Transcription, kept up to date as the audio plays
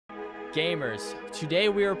Gamers, today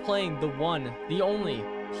we are playing the one, the only,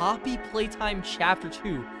 Poppy Playtime Chapter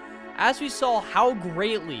 2, as we saw how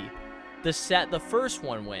greatly the first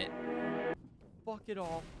one went. Fuck it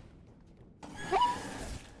all.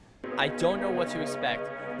 I don't know what to expect.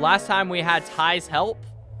 Last time we had Ty's help.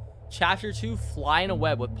 Chapter 2, Fly in a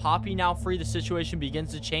Web. With Poppy now free, the situation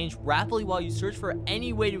begins to change rapidly while you search for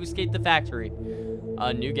any way to escape the factory.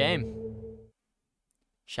 A new game.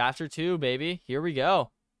 Chapter 2, baby. Here we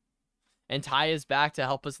go. And Ty is back to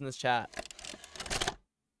help us in this chat.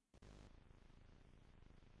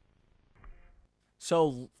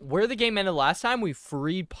 So, where the game ended last time, we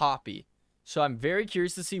freed Poppy. So, I'm very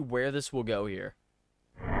curious to see where this will go here.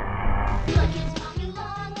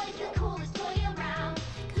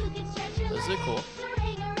 This is cool.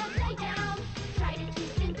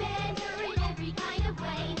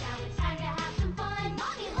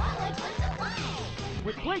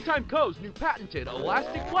 With Playtime Co.'s new patented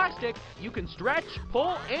elastic plastic, you can stretch,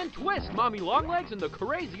 pull, and twist Mommy Longlegs in the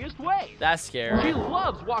craziest way. That's scary. She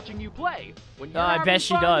loves watching you play. When you're I bet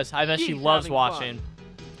she fun, does. I bet she loves watching. Fun.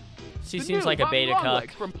 She The seems new like a Mommy beta cuck.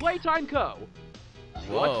 Longlegs from Playtime Co.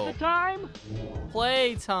 Whoa. What's the time?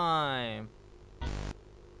 Playtime.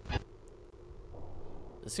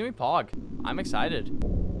 This is gonna be Pog. I'm excited.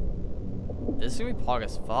 This is gonna be Pog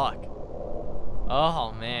as fuck.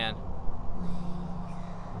 Oh, man.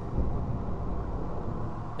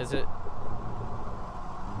 Is it?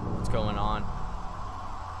 What's going on?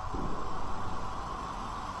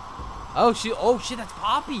 Oh, shit, that's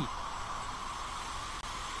Poppy.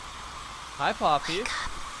 Hi, Poppy.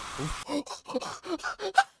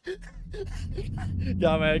 Get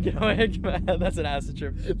out of my head, get out of my head, get out of my head. That's an acid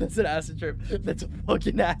trip. That's an acid trip. That's a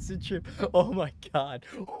fucking acid trip. Oh my god.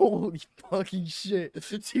 Holy fucking shit.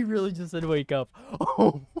 She really just said wake up.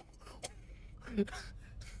 Oh.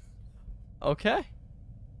 Okay.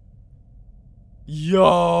 Yo.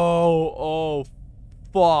 Oh,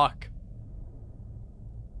 fuck.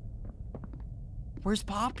 Where's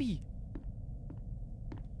Poppy?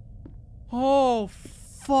 Oh,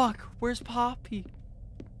 fuck. Where's Poppy?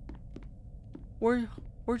 Where'd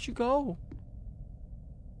you go?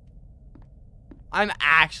 I'm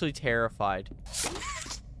actually terrified.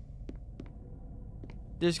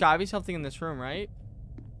 There's gotta be something in this room, right?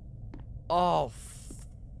 Oh,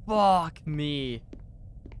 fuck me.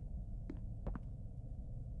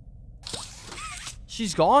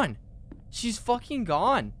 She's gone. She's fucking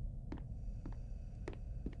gone.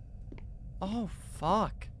 Oh,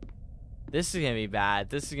 fuck. This is gonna be bad.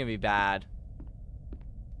 This is gonna be bad.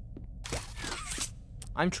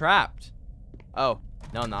 I'm trapped. Oh,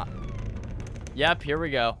 no, I'm not. Yep, here we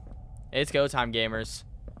go. It's go time, gamers.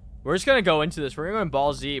 We're just gonna go into this. We're gonna go in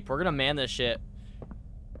balls deep. We're gonna man this shit.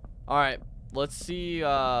 Alright, let's see.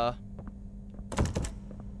 That's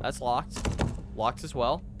locked. Locked as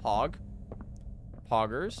well. Pog.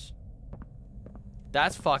 Poggers.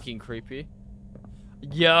 That's fucking creepy.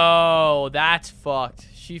 Yo, that's fucked.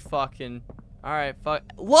 She fucking... Alright, fuck.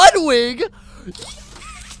 Ludwig!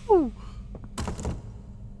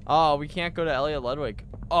 Oh, we can't go to Elliot Ludwig.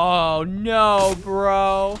 Oh, no,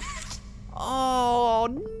 bro. Oh,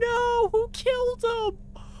 no. Who killed him?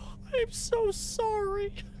 I'm so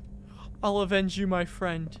sorry. I'll avenge you, my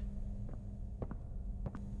friend.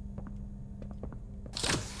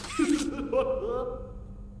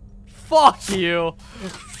 Fuck you.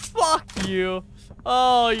 Fuck you.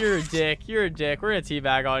 Oh, you're a dick. You're a dick. We're gonna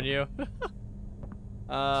teabag on you.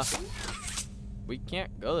 We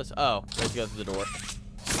can't go this. Oh, we have to go through the door.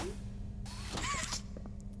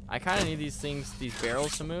 I kind of need these things, these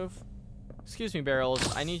barrels to move. Excuse me,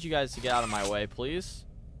 barrels. I need you guys to get out of my way, please.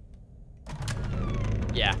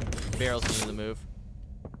 Yeah, barrels need to move.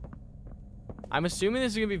 I'm assuming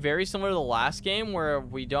this is gonna be very similar to the last game where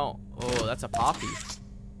we don't. Oh, that's a Poppy.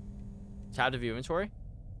 Tab to view inventory.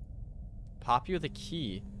 Poppy with a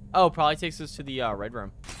key. Oh, probably takes us to the red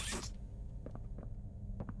room.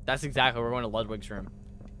 That's exactly. We're going to Ludwig's room.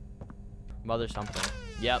 Mother something.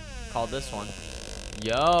 Yep, called this one.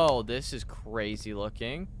 Yo, this is crazy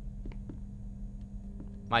looking.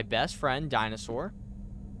 My best friend, Dinosaur.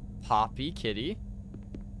 Poppy, Kitty.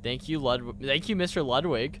 Thank you, Thank you, Mr.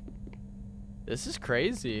 Ludwig. This is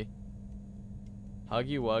crazy.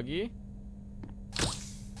 Huggy Wuggy.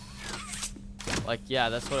 Like, yeah,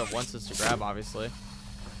 that's what it wants us to grab, obviously.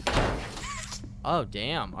 Oh,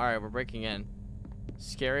 damn. All right, we're breaking in.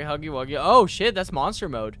 Scary Huggy Wuggy. Oh, shit, that's monster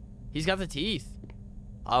mode. He's got the teeth.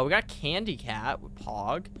 We got Candy Cat with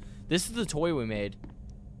Pog. This is the toy we made.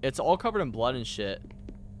 It's all covered in blood and shit.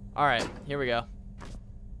 All right, here we go.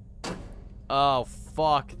 Oh,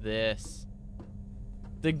 fuck this.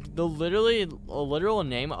 The literal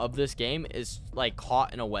name of this game is like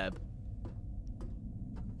caught in a web.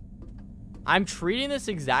 I'm treating this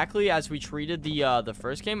exactly as we treated the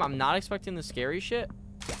first game. I'm not expecting the scary shit.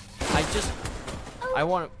 I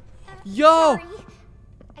want to. Yo! Sorry.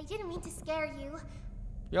 I didn't mean to scare you.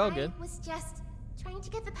 You're all good. I was just trying to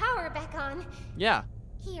get the power back on. Yeah.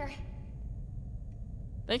 Here.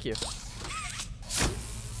 Thank you.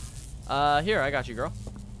 Here, I got you, girl.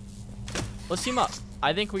 Let's team up.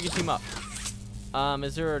 I think we can team up.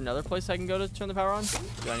 Is there another place I can go to turn the power on?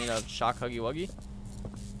 Do I need a shock Huggy Wuggy?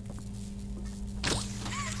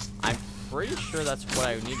 I'm pretty sure that's what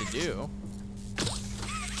I need to do.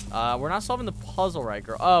 We're not solving the puzzle, right,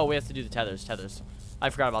 girl? Oh, we have to do the tethers. I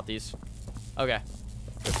forgot about these. Okay.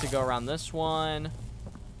 We have to go around this one,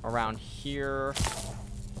 around here,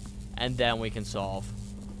 and then we can solve.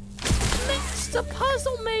 Mr.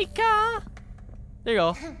 Puzzle Maker! There you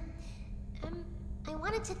go. I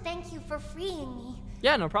wanted to thank you for freeing me.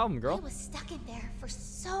 Yeah, no problem, girl. I was stuck in there for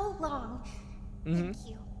so long. Mm-hmm. Thank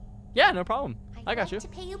you. Yeah, no problem. I got you. to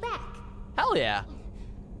pay you back. Hell yeah.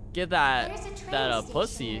 Get that There's a train that station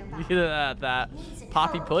pussy. nearby. Get that It needs a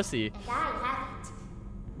poppy code, pussy. And I have it.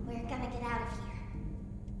 We're gonna get out of here.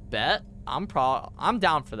 Bet. I'm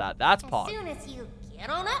down for that. That's As pog. soon as you get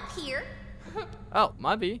on up here. Oh,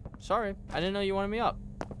 might be. Sorry. I didn't know you wanted me up.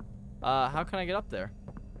 How can I get up there?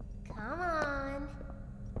 Come on.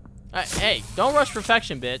 Hey, don't rush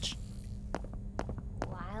perfection, bitch.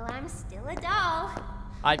 While I'm still a doll.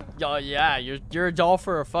 Yeah, you're a doll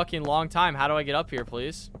for a fucking long time. How do I get up here,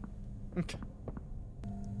 please?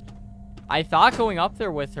 I thought going up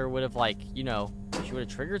there with her would have, like, you know, she would have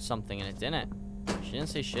triggered something, and it didn't. She didn't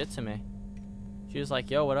say shit to me. She was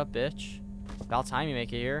like, yo, what up, bitch? About time you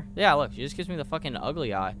make it here. Yeah, look, she just gives me the fucking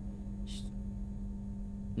ugly eye.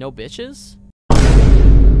 No bitches?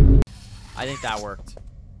 I think that worked.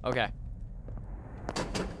 Okay.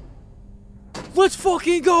 Let's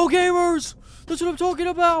fucking go, gamers! That's what I'm talking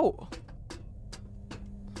about!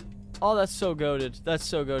 Oh, that's so goated. That's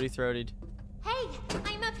so goaty-throated. Hey,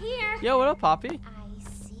 I'm up here. Yo, what up, Poppy? I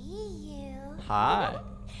see you. Hi.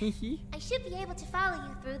 I should be able to follow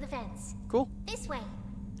you through the fence. Cool. This way.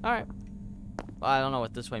 Alright. Well, I don't know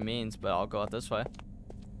what this way means, but I'll go out this way.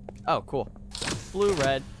 Oh, cool. Blue,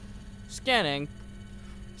 red. Scanning.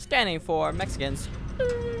 Scanning for Mexicans.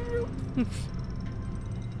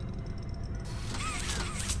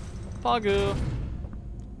 Pagu.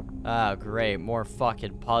 Oh, great. More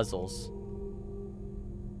fucking puzzles.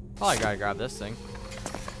 Probably gotta grab this thing.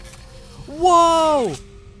 Whoa!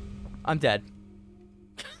 I'm dead.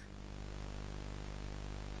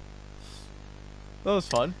 That was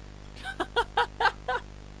fun.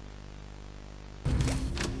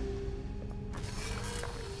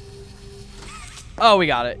 Oh, we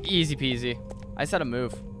got it. Easy peasy. I said a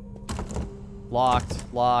move.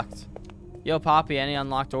 Locked. Locked. Yo, Poppy, any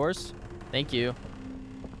unlocked doors? Thank you.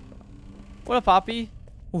 What up, Poppy?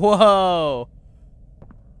 Whoa.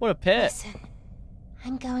 What a pit. Listen,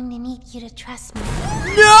 I'm going to need you to trust me.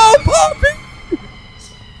 No, Poppy!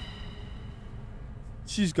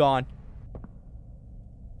 She's gone.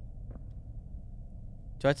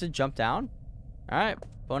 Do I have to jump down? Alright.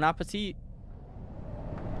 Bon appetit.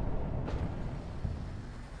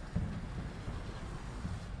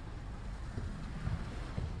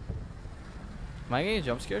 Am I getting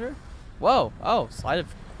jump scared her? Whoa. Oh, slide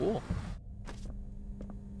of cool.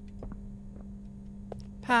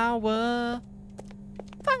 Power.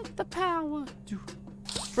 Fight the power. Dude.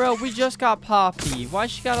 Bro, we just got Poppy. Why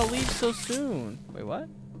she gotta leave so soon? Wait, what?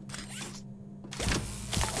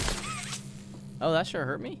 Oh, that sure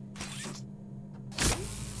hurt me.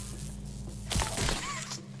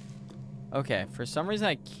 Okay, for some reason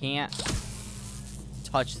I can't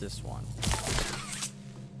touch this one.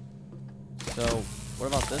 So, what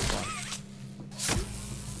about this one?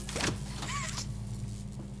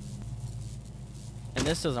 And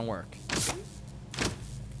this doesn't work.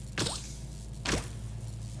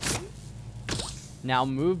 Now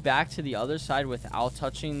move back to the other side without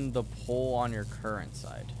touching the pole on your current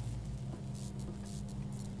side.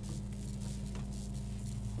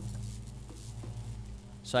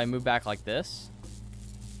 So I move back like this.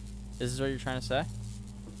 This is what you're trying to say?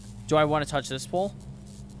 Do I want to touch this pole?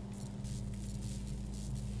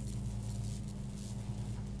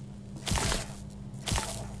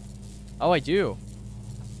 Oh, I do.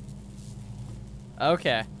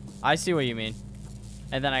 Okay. I see what you mean.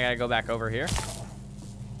 And then I gotta go back over here.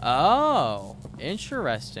 Oh,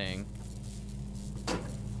 interesting.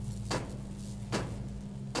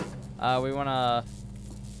 We wanna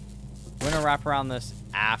wrap around this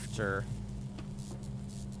after.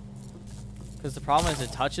 Because the problem is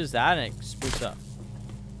it touches that and it spooks up.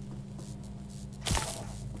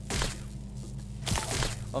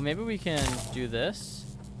 Well, maybe we can do this.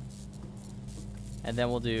 And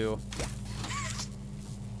then we'll do...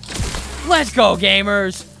 Let's go,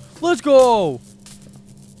 gamers! Let's go!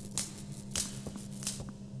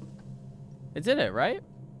 It did it, right?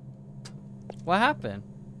 What happened?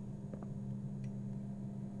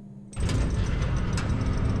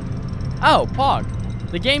 Oh, Pog.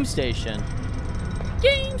 The game station.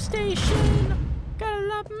 Game station. Gotta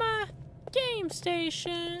love my game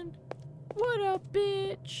station. What up,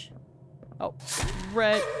 bitch? Oh,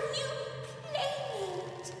 red.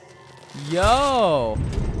 Yo.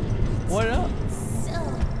 What up? So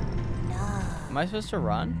Am I supposed to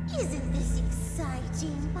run? Isn't this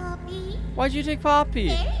exciting, Poppy? Why'd you take Poppy?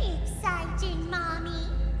 Very exciting, Mommy.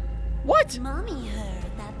 What? Mommy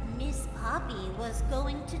heard that Miss Poppy was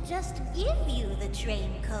going to just give you the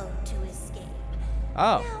train code to escape.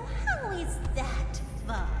 Oh. Now, how is that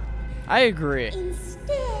fun? I agree.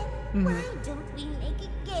 Instead, why don't we make a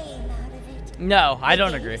game out of it? No, I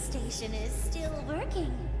don't agree. The game station is still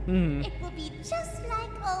working. It will be just like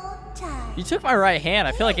old times. You took my right hand.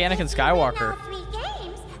 I feel like Anakin Skywalker. If you win all 3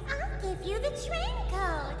 games, I'll give you the train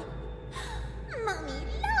code. Mommy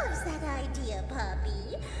loves that idea,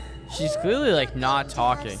 Puppy. She's clearly like not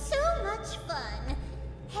talking. So much fun.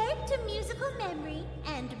 Head to musical memory,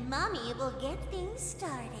 and Mommy will get things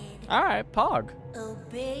started. All right, Pog.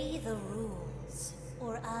 Obey the rules,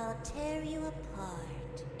 or I'll tear you apart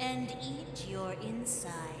and eat your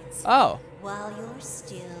insides Oh. while you're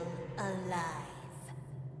still alive.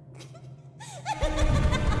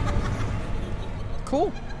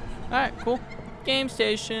 Cool. Alright, cool. Game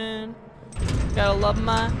station. Gotta love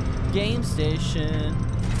my game station.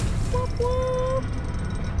 Whoop, whoop.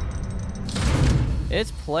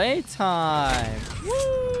 It's playtime.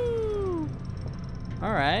 Woo!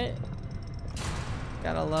 Alright.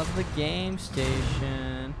 Gotta love the game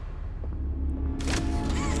station.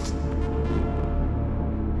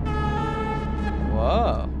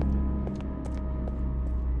 Whoa.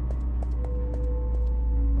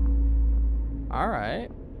 All right.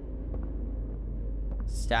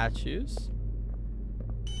 Statues.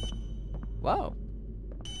 Whoa.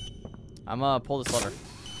 I'm gonna pull this lever.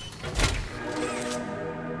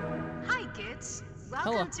 Hi, kids.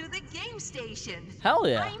 Welcome Hello. to the game station. Hell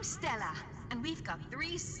yeah. I'm Stella, and we've got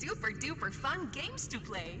 3 super duper fun games to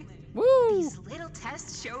play. Woo. These little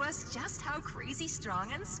tests show us just how crazy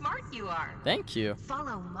strong and smart you are. Thank you.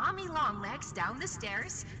 Follow Mommy Longlegs down the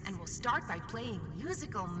stairs, and we'll start by playing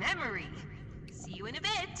musical memory. See you in a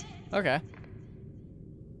bit. Okay.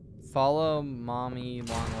 Follow Mommy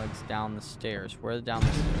Longlegs down the stairs. Where down the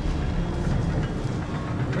stairs?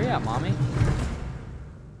 Where you at, Mommy?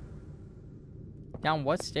 Down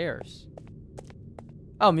what stairs?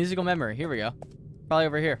 Oh, musical memory. Here we go. Probably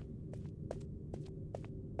over here.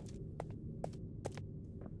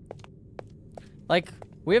 Like,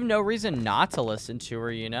 we have no reason not to listen to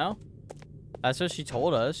her, you know? That's what she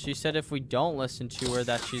told us. She said if we don't listen to her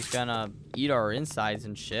that she's gonna eat our insides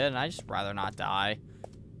and shit, and I just rather not die.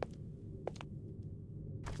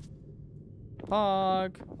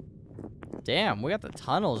 Pog. Damn, we got the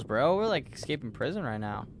tunnels, bro. We're like escaping prison right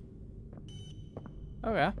now.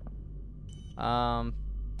 Okay. And?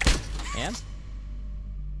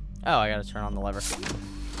 Oh, I gotta turn on the lever.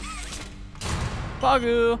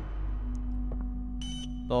 Pogu!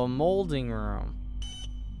 The molding room.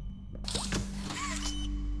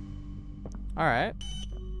 Alright.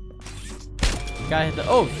 Gotta hit the...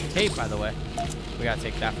 Oh, tape, by the way. We gotta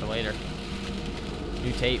take that for later.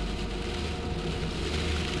 New tape.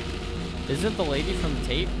 Isn't the lady from the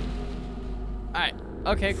tape? Alright.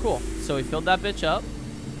 Okay, cool. So we filled that bitch up.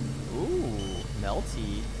 Ooh,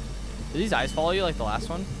 melty. Do these eyes follow you like the last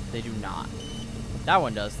one? They do not. That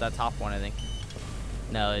one does. That top one, I think.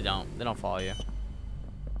 No, they don't. They don't follow you.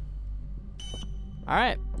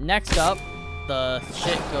 Alright. Next up, the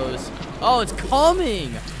shit goes... Oh, it's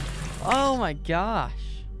coming! Oh my gosh.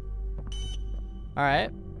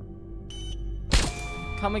 Alright.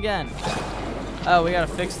 Come again. Oh, we gotta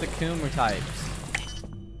fix the Coomer types.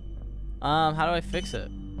 How do I fix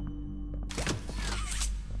it?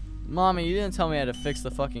 Mommy, you didn't tell me how to fix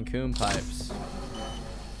the fucking Coom pipes.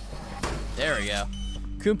 There we go.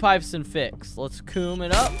 Coom pipes and fix. Let's Coom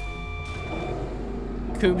it up.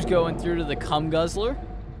 Coom's going through to the cum guzzler.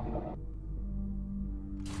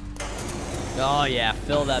 Oh yeah,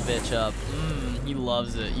 fill that bitch up. He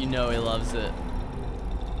loves it. You know he loves it.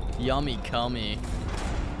 Yummy cummy.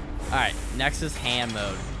 Alright, next is hand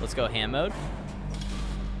mode. Let's go hand mode.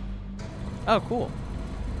 Oh, cool.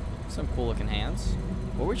 Some cool looking hands.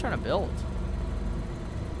 What are we trying to build?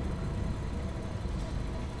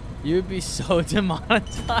 You'd be so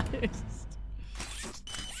demonetized.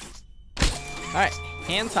 Alright,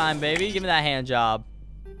 hand time, baby. Give me that hand job.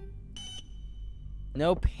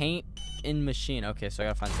 No paint in machine. Okay, so I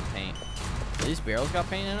gotta find some paint. Are these barrels got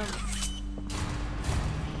paint in them?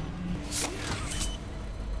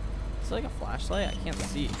 Is it like a flashlight? I can't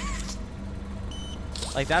see.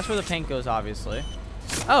 Like, that's where the paint goes, obviously.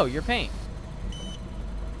 Oh, your paint.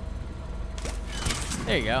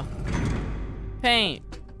 There you go. Paint.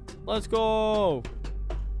 Let's go.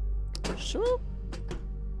 Shoop.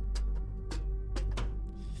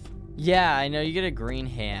 Yeah, I know you get a green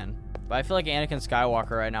hand. But I feel like Anakin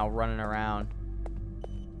Skywalker right now running around.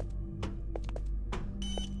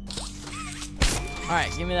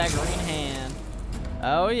 Alright, give me that green hand.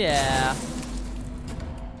 Oh, yeah.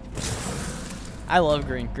 I love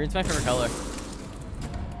green. Green's my favorite color.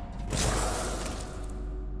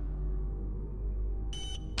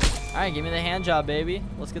 Alright, give me the hand job, baby.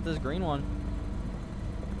 Let's get this green one.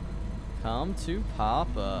 Come to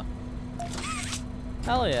Papa.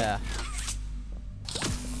 Hell yeah.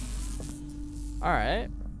 Alright.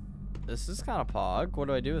 This is kind of pog. What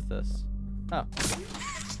do I do with this? Oh.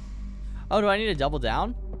 Oh, do I need to double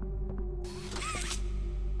down?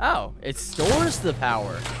 Oh, it stores the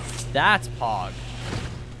power. That's pog.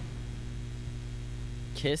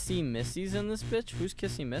 Kissy Missy's in this bitch? Who's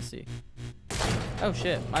Kissy Missy? Oh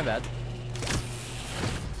shit, my bad.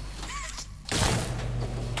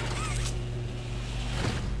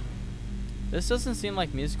 This doesn't seem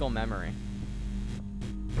like musical memory.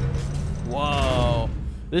 Whoa.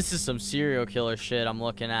 This is some serial killer shit I'm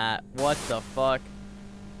looking at. What the fuck?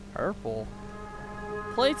 Purple.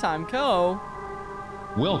 Playtime Co.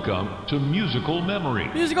 Welcome to Musical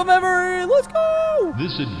Memory. Musical memory, let's go!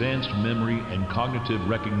 This advanced memory and cognitive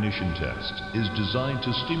recognition test is designed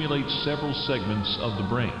to stimulate several segments of the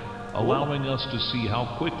brain, allowing us to see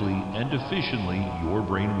how quickly and efficiently your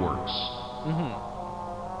brain works.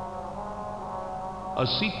 A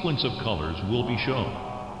sequence of colors will be shown,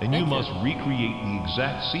 and you must recreate the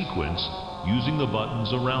exact sequence using the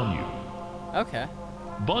buttons around you. Okay.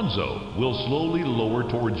 Bunzo will slowly lower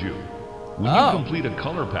towards you. When you complete a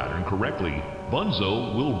color pattern correctly,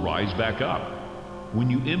 Bunzo will rise back up. When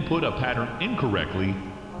you input a pattern incorrectly,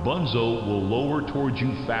 Bunzo will lower towards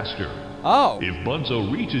you faster. Oh. If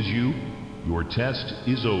Bunzo reaches you, your test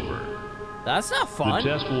is over. That's not fun. The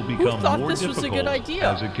test will become more this was a good difficult idea?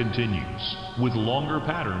 as it continues, with longer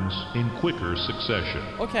patterns in quicker succession.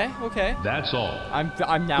 Okay, okay. That's all. I'm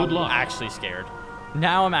now Good luck. actually scared.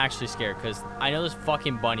 Now I'm actually scared because I know this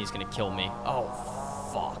fucking bunny's gonna kill me. Oh,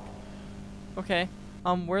 fuck. Okay.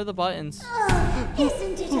 Where are the buttons? Oh,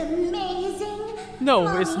 isn't it amazing? No,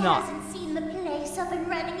 Mommy it's not. hasn't seen the place up and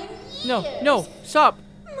running in years. No, stop.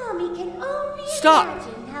 Mommy can only Stop.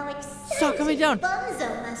 imagine how excited Stop coming down.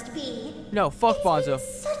 Bunzo must be. No, fuck Bonzo.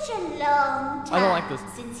 It's been such a long time I don't like this.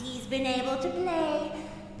 since he's been able to play,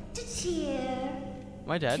 to cheer,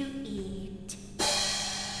 Am I dead? to eat.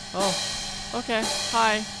 Oh, okay.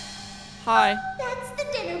 Hi. Hi. That's the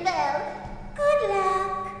dinner bell. Good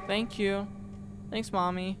luck. Thank you. Thanks,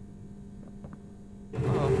 Mommy.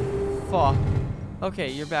 Oh, fuck. Okay,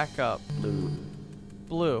 you're back up.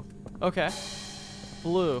 Blue. Okay.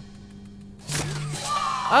 Blue.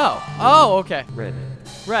 Oh, okay. Red.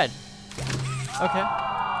 Red. Okay.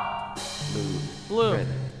 Blue. Red.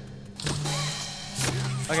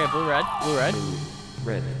 Okay, blue, red. Blue, red.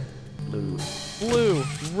 Red. Blue. Blue,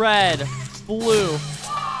 red, blue.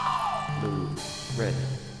 Blue. Red.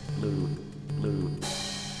 Blue. Blue.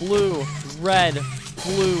 Blue, red,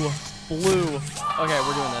 blue, blue. Okay,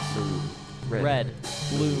 we're doing this. Blue. Red,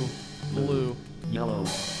 blue, blue, Yellow.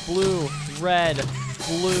 blue, red,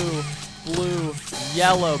 blue, blue,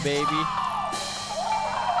 yellow, baby.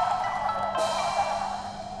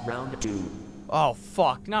 Round 2. Oh,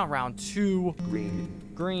 fuck. Not round 2. Green.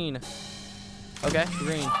 Green. Okay,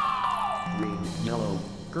 green. Green. Yellow.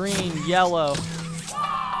 Green, yellow.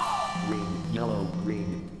 Green. Yellow.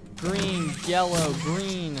 Green. Green, yellow,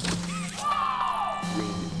 green.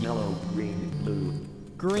 Green. Yellow. Green. Blue.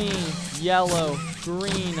 Green, yellow,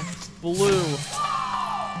 green, blue.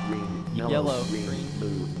 Green. Yellow. Green. Green.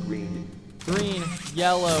 Blue. Green. Green,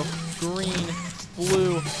 yellow, green,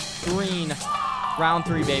 blue, green. Round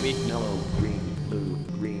 3, baby. Yellow. Green. Blue.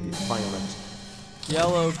 Green. Violet.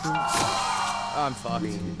 Yellow, I'm fucked.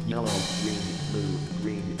 Green. Yellow. Green. Blue.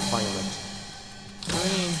 Green. Violet.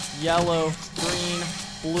 Green, yellow, green,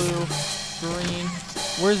 blue, green.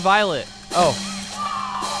 Where's Violet? Oh.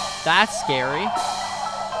 That's scary.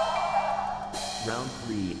 Round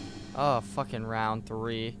 3. Oh, fucking round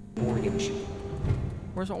 3. Orange.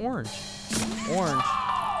 Where's orange? Orange.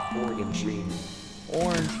 Orange. Green.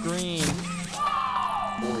 Orange, green.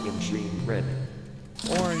 Orange, green, red.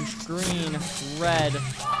 Orange, green, red.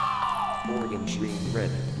 Orange, green,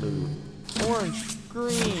 red, blue. Orange,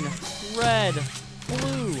 green, red,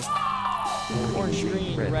 blue. Orange,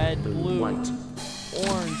 green, red, blue. White.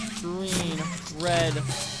 Orange, green, red,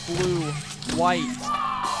 blue, white.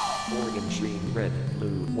 Orange, green, red,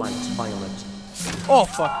 blue, white, violet. Oh,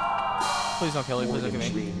 fuck. Please don't kill me. Please don't kill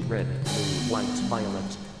Orange, me. green, red, blue, white,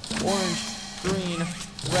 violet. Orange, green,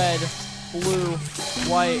 red, blue,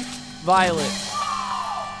 white, violet.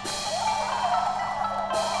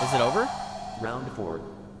 Is it over? Round 4.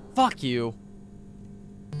 Fuck you.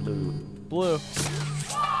 Blue. Blue.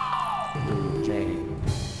 Blue, J.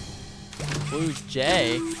 Blue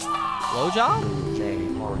J. Blowjob? Blue,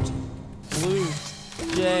 J, heart. Blue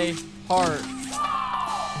J. Heart.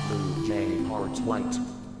 Blue, J, heart, white.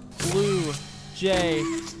 Blue J.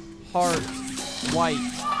 Heart. White.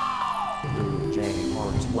 Blue, J,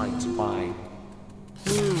 heart, white, pie.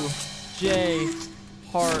 Blue J.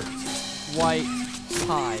 Heart. White.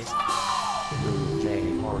 Pie. Blue,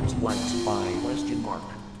 J, heart, white, pie, question mark.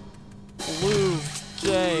 Blue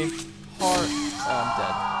J. Heart. Oh, I'm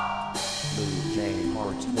dead. Blue, J,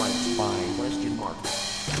 heart, white, pie, question mark.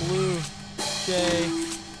 Blue J.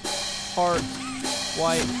 Heart.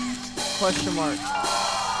 White. Question mark.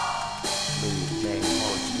 Blue, J,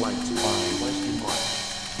 heart, white, pie, question mark.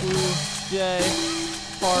 Blue J.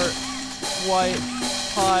 Heart. White.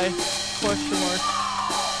 Pie. Question mark.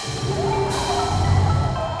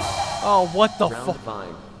 Oh, what the Round fuck?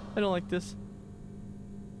 5. I don't like this.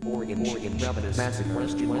 Oregon, ravenous, massive,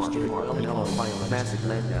 question mark, vanilla, violet, massive,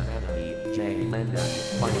 Lenda, Anna, J, Lenda,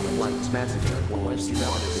 violet, white, massacre, question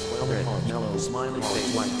mark, red, yellow, smiley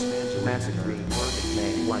face, white, massive, green, perfect,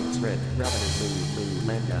 J, white, red, ravenous, blue,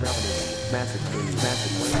 Lenda, ravenous, massive, green,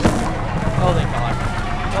 massive, Oh, thank God.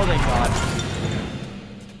 Oh, thank God.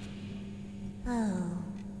 Oh,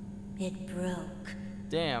 it broke.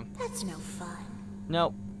 Damn. That's no fun.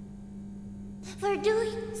 Nope. For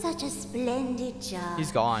doing such a splendid job,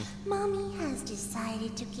 He's gone. Mommy has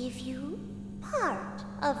decided to give you part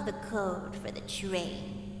of the code for the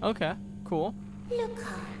train. Okay. Cool. Look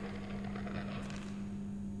on.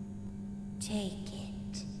 Take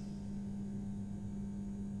it.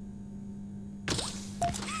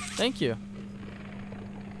 Thank you.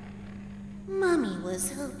 Mommy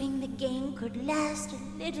was hoping the game could last a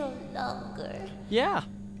little longer. Yeah.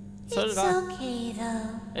 So It's did I. okay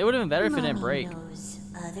though. It would have been better if it didn't Mommy break. knows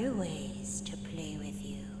other ways to play with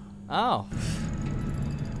you. Oh.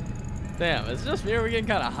 Damn, it's just me. We're getting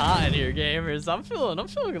kind of hot in here, gamers. I'm feeling a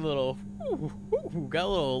little, got a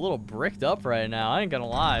little bricked up right now. I ain't gonna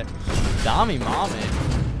lie. Dommy mommy.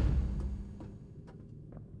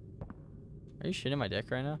 Are you shitting my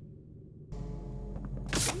dick right now?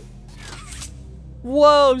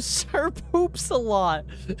 Whoa, Sir poops a lot.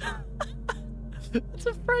 It's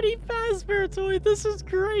a Freddy Fazbear toy. This is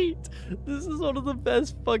great. This is one of the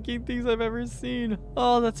best fucking things I've ever seen.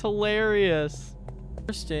 Oh, that's hilarious.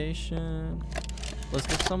 Station. Let's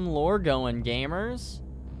get some lore going, gamers.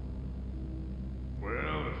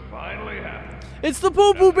 Well, it finally happened. It's the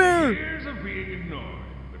Poo Poo Bear. Years of being ignored.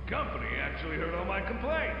 The company actually heard all my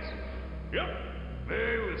complaints. Yep,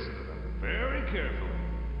 they listened to them very carefully.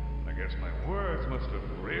 I guess my words must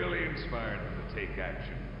have really inspired them to take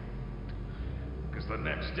action. Because the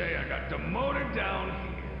next day I got demoted down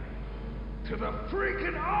here to the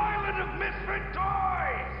freaking island of misfit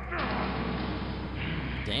toys!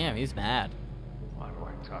 Damn, he's mad. Why do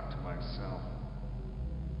I talk to myself?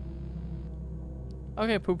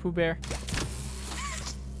 Okay, Poo Poo Bear.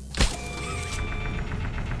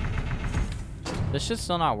 This shit's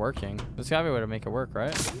still not working. There's gotta be a way to make it work,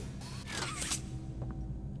 right?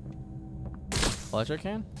 Electric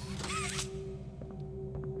can?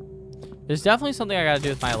 There's definitely something I gotta do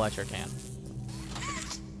with my electric can.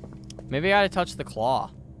 Maybe I gotta touch the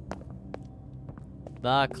claw.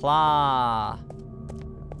 The claw.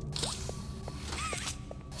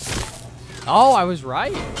 Oh, I was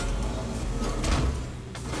right.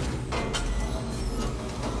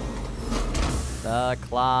 The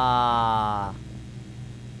claw.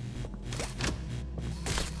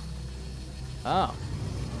 Oh.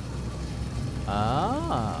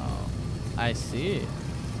 Oh. I see.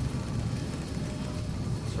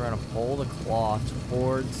 So we're gonna pull the claw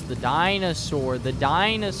towards the dinosaur. The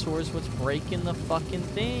dinosaur's what's breaking the fucking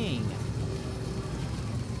thing.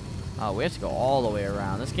 Oh, we have to go all the way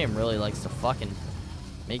around. This game really likes to fucking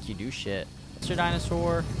make you do shit. Mr.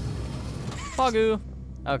 Dinosaur. Pogoo.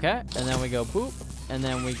 Okay, and then we go boop. And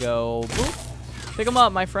then we go boop. Pick him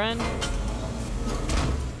up, my friend.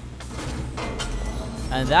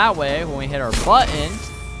 And that way, when we hit our button,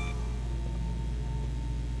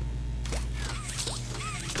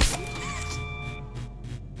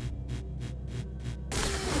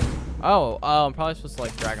 oh, I'm probably supposed to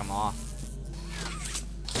like drag him off.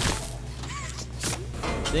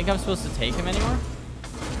 Think I'm supposed to take him anywhere?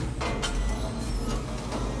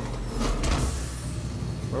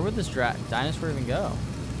 Where would this dinosaur even go?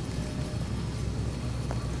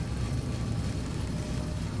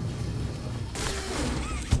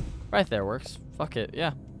 Right there works. Fuck it,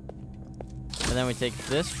 yeah. And then we take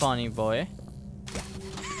this funny boy.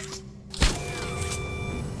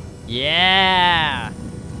 Yeah!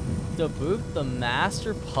 Debut the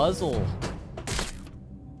master puzzle.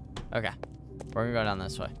 Okay. We're gonna go down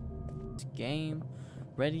this way. Game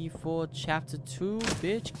ready for chapter 2,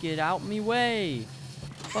 bitch. Get out me way.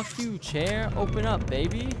 Fuck you, chair. Open up,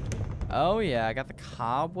 baby. Oh yeah, I got the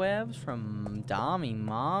cobwebs from Dommy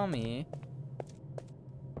Mommy.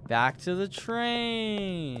 Back to the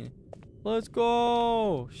train. Let's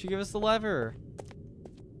go. She gave us the lever.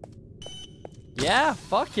 Yeah,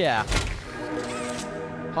 fuck yeah.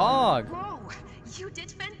 Hog. Whoa, you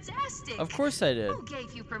did fantastic. Of course I did. Who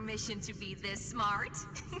gave you permission to be this smart?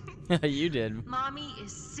 You did. Mommy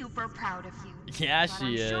is super proud of you. Yeah, but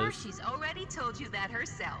she is. I'm sure she's already told you that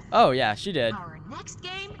herself. Oh yeah, she did. Our next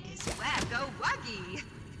game is Wuggy.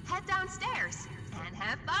 Head downstairs and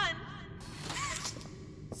have fun.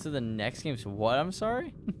 So the next game's what? I'm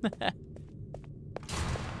sorry?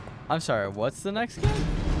 I'm sorry, what's the next game?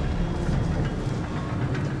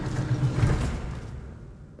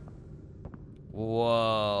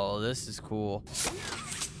 Whoa, this is cool.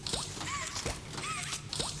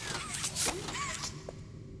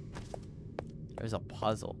 There's a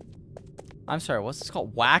puzzle. I'm sorry, what's this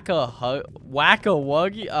called? Wuggy?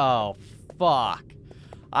 Oh, fuck.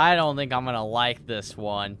 I don't think I'm gonna like this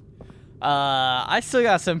one. I still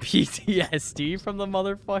got some PTSD from the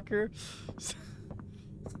motherfucker.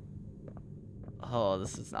 Oh,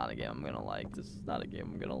 this is not a game I'm gonna like. This is not a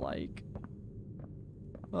game I'm gonna like.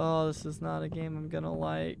 Oh, this is not a game I'm gonna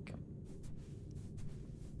like.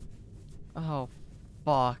 Oh,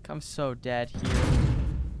 fuck. I'm so dead here.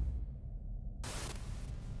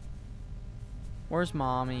 Where's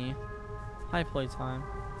Mommy? Hi, playtime.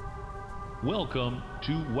 Welcome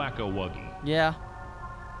to Wuggy. Yeah.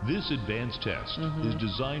 This advanced test is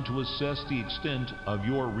designed to assess the extent of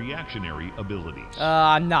your reactionary abilities.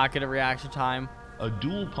 I'm not good at reaction time. A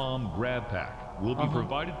dual palm grab pack will be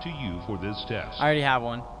provided to you for this test. I already have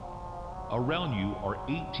one. Around you are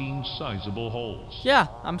 18 sizable holes. Yeah,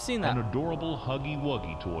 I'm seeing that. An adorable Huggy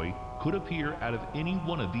Wuggy toy could appear out of any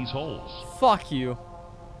one of these holes. Fuck you.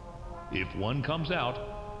 If one comes out,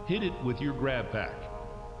 hit it with your grab pack.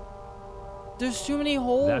 There's too many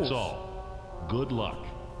holes. That's all. Good luck.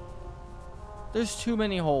 There's too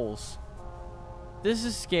many holes. This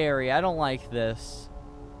is scary. I don't like this.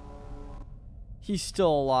 He's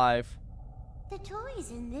still alive. The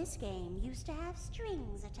toys in this game used to have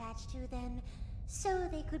strings attached to them so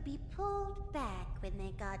they could be pulled back when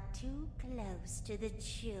they got too close to the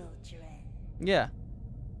children. Yeah.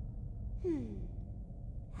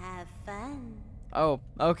 Have fun. Oh,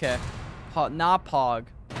 okay. Not Pog.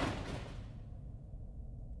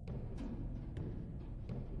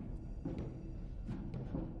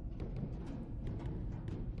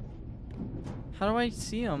 How do I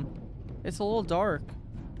see him? It's a little dark.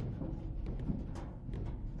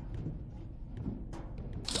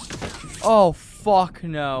 Oh, fuck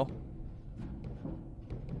no.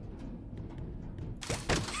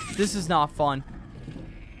 This is not fun.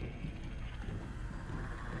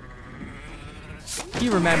 He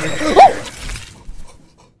remembered.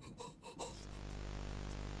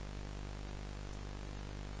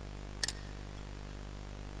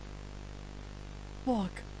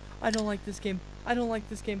 Fuck. I don't like this game. I don't like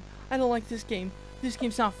this game. I don't like this game. This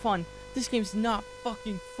game's not fun. This game's not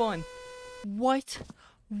fucking fun. What?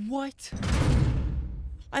 What?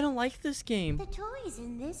 I don't like this game. The toys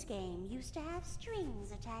in this game used to have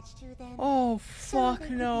strings attached to them. Oh, so fuck they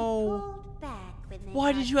could be no. pulled back when they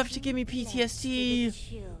Why got did you have to too give me close to PTSD? the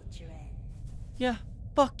children. Yeah,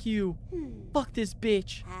 fuck you. Fuck this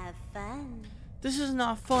bitch. Have fun. This is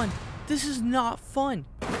not fun. This is not fun.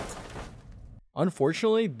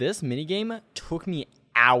 Unfortunately, this minigame took me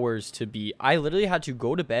hours to beat. I literally had to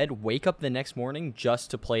go to bed, wake up the next morning just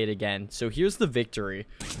to play it again. So here's the victory.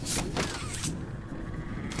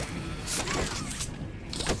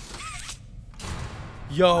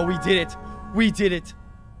 Yo, we did it. We did it.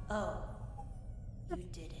 Oh, you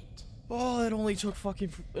did it. Oh, it only took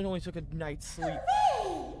a night's sleep.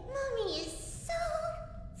 Hooray! Mommy is so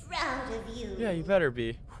proud of you. Yeah, you better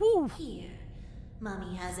be. Whew. Here,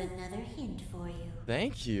 Mommy has another hint for you.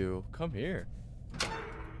 Thank you. Come here.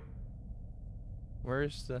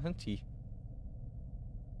 Where's the hinty?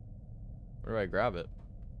 Where do I grab it?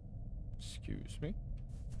 Excuse me.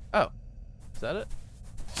 Oh, is that it?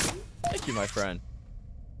 Thank you, my friend.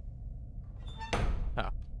 Oh.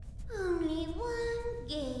 Only one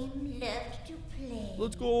game left to play.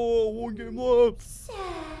 Let's go. One game left. Sad.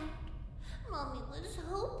 Mommy was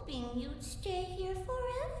hoping you'd stay here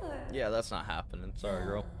forever. Yeah, that's not happening. Sorry,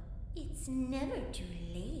 girl. It's never too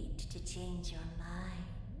late to change your mind.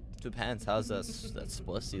 Depends. How's that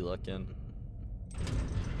splissy looking?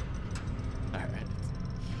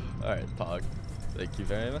 Alright, Pog. Thank you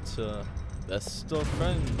very much, best of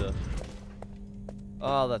friend.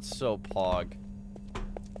 Oh, that's so Pog.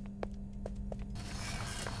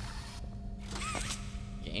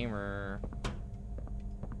 Gamer.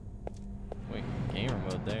 Wait, gamer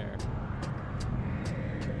mode there.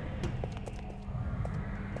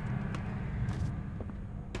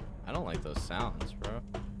 I don't like those sounds, bro.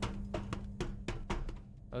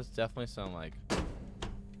 Those definitely sound like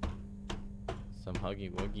some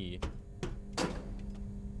Huggy Wuggy.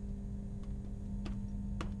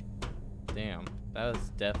 Damn, that was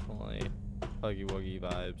definitely Huggy Wuggy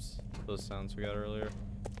vibes. Those sounds we got earlier.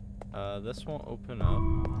 This won't open up.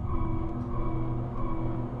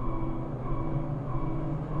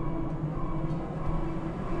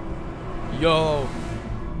 Yo!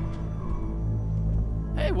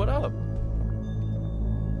 Hey, what up?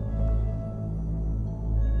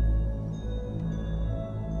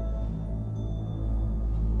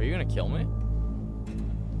 Are you gonna kill me?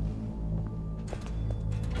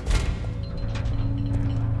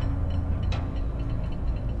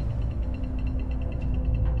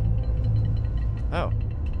 Oh.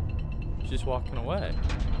 She's walking away.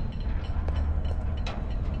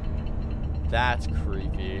 That's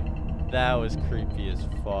creepy. That was creepy as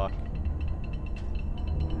fuck.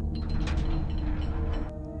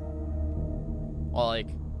 Well, like,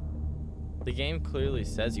 the game clearly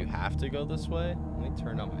says you have to go this way. Let me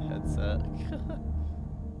turn on my headset.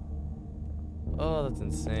 Oh, that's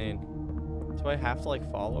insane. Do I have to, like,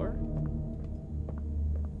 follow her?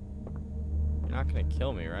 You're not gonna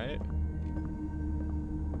kill me, right?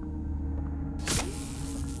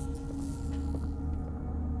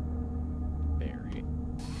 Barry.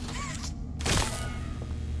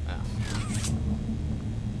 Oh.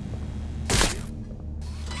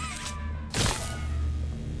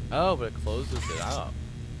 Oh, but it closes it up.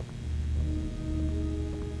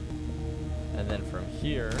 And then from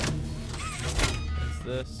here, it's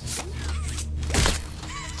this.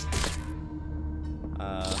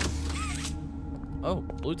 Oh,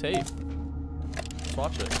 blue tape. Let's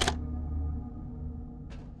watch it.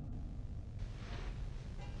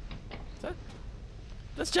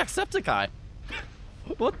 That's Jacksepticeye.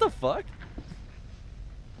 What the fuck?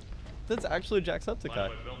 That's actually Jacksepticeye.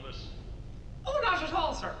 Mind if I film this? Oh, not at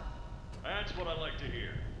all, sir. That's what I like to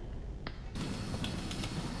hear.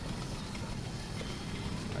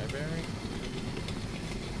 Right, Barry?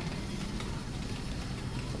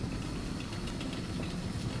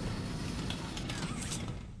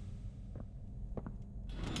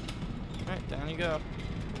 Alright, down you go.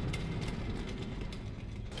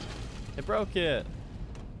 It broke it.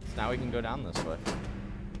 So now we can go down this way.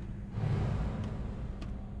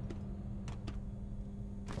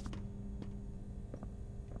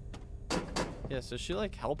 Yeah, so she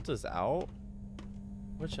like helped us out.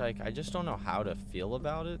 Which, like, I just don't know how to feel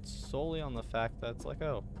about it, solely on the fact that it's like,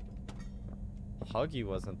 oh, Huggy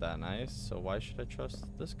wasn't that nice, so why should I trust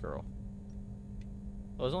this girl?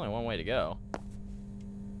 Well, there's only one way to go.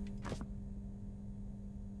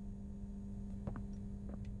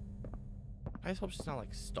 I just hope she's not,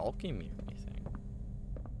 like, stalking me or anything.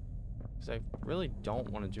 Because I really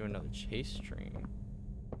don't want to do another chase stream.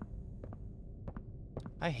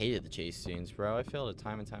 I hated the chase scenes, bro. I failed it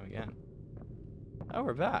time and time again. Oh,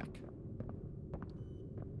 we're back.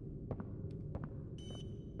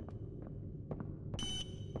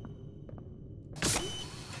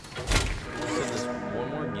 This one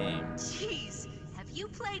more game. Jeez, have you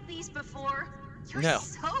played these before? You're No.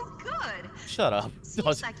 so good. Shut up.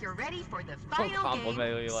 Seems like you're ready for the final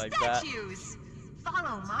compliment game. me like that. Statues.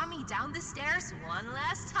 Follow mommy down the stairs one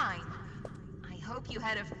last time. I hope you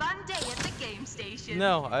had a fun day at the game station.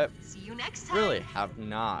 No, I See you next time. really have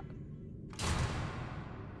not.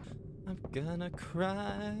 I'm gonna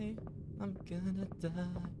cry. I'm gonna die.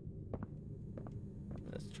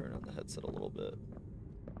 Let's turn on the headset a little bit.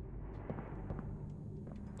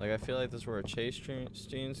 Like, I feel like this is where a chase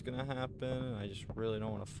scene's gonna happen, and I just really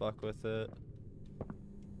don't want to fuck with it.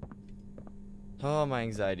 Oh, my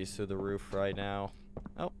anxiety's through the roof right now.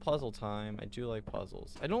 Oh, puzzle time. I do like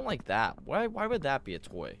puzzles. I don't like that. Why would that be a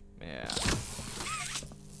toy? Yeah.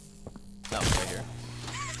 Oh, right here.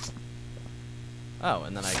 Oh,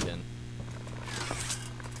 and then I can...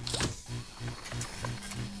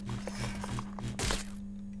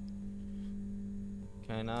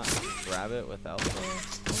 Can I not grab it without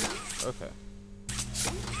the... Okay.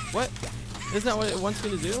 What? Isn't that what it wants me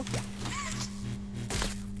to do?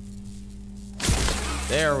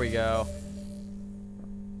 There we go.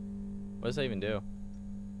 What does that even do?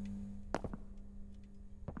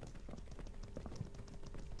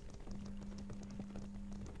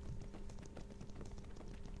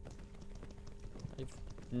 I have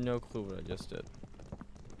no clue what I just did.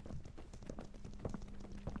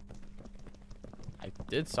 I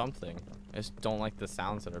did something. I just don't like the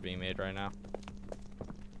sounds that are being made right now.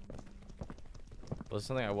 Was it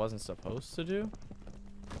something I wasn't supposed to do?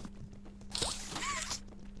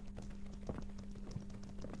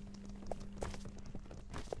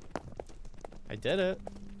 I did it.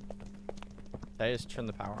 Did I just turn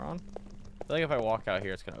the power on? I feel like if I walk out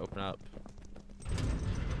here, it's gonna open up.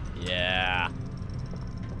 Yeah.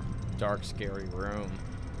 Dark, scary room.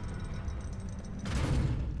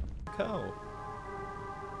 Go.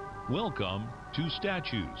 Welcome to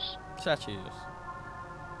Statues. Statues.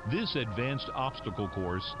 This advanced obstacle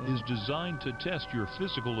course is designed to test your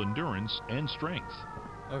physical endurance and strength.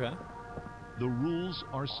 Okay. The rules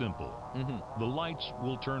are simple. The lights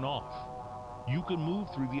will turn off. You can move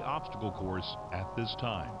through the obstacle course at this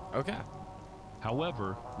time. Okay.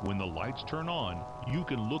 However, when the lights turn on, you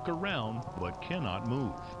can look around but cannot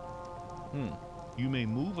move. You may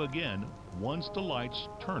move again once the lights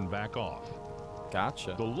turn back off.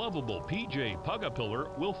 Gotcha. The lovable PJ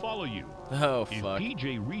Pugapillar will follow you. Oh, If fuck.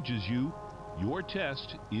 PJ reaches you, your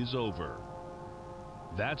test is over.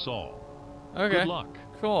 That's all. Okay. Good luck.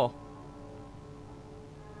 Cool.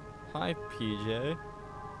 Hi, PJ.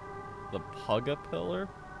 The Pugapillar?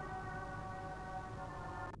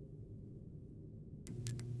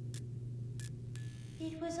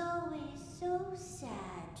 It was always so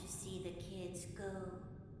sad to see the kids go.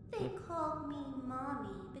 They called me Mommy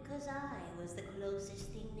because I was the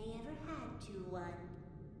closest thing they ever had to one.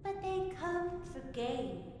 But they'd come for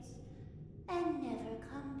games and never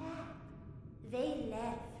come back. They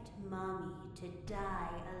left Mommy to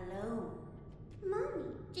die alone.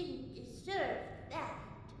 Mommy didn't deserve that.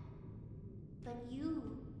 But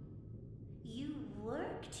you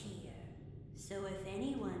worked here. So if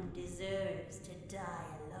anyone deserves to die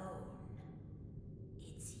alone,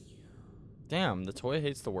 it's you. Damn, the toy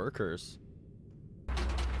hates the workers.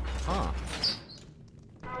 Huh.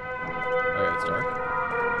 Okay, it's dark.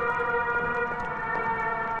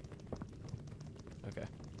 Okay.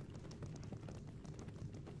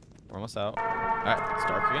 We're almost out. Alright, it's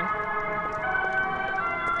dark again.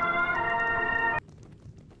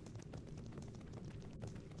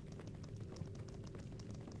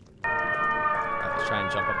 Alright, let's try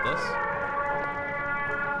and jump up this.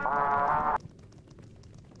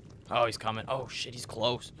 Oh, he's coming. Oh, shit, he's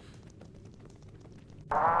close.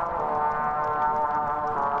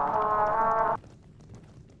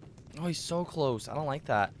 Oh, he's so close. I don't like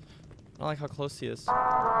that. I don't like how close he is. Oh,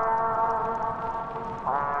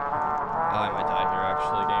 I might die here,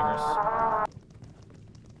 actually, gamers.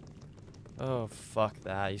 Oh, fuck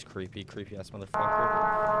that. He's creepy. Creepy-ass motherfucker.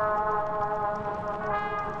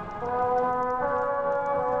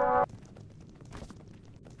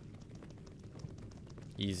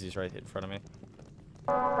 Easy's right in front of me.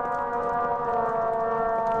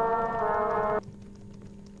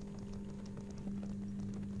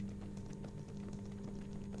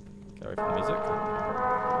 Okay, wait for the music.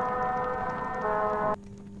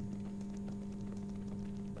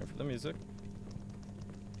 Wait for the music.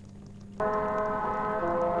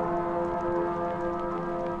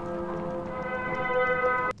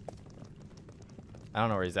 I don't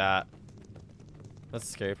know where he's at. That's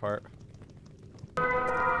the scary part.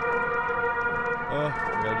 Oh, we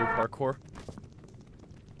gotta do parkour.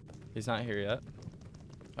 He's not here yet.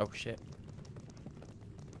 Oh, shit.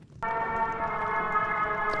 I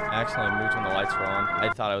accidentally moved when the lights were on.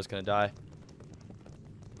 I thought I was gonna die.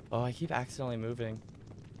 Oh, I keep accidentally moving.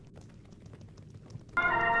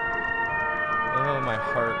 Oh, my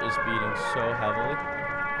heart is beating so heavily.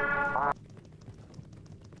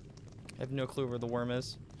 I have no clue where the worm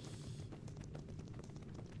is.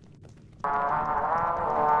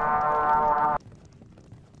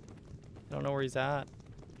 I don't know where he's at.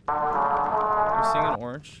 I'm seeing an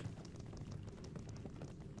orange.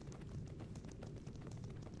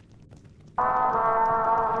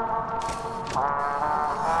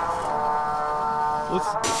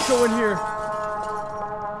 Let's go in here.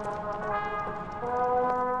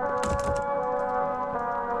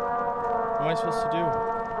 What am I supposed to do?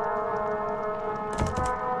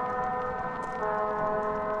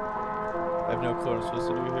 I have no clue what I'm supposed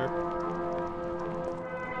to do here.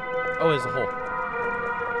 Oh, there's a hole.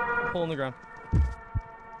 Hole in the ground.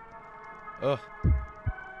 Ugh.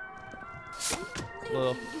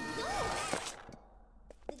 Little.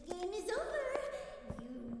 The game is over.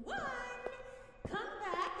 You won. Come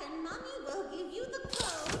back and Mommy will give you the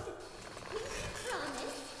code. Please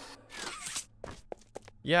promise.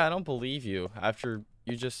 Yeah, I don't believe you after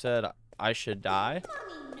you just said I should die.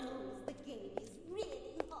 Mommy knows the game is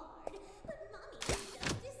really hard, but Mommy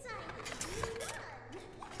just decided you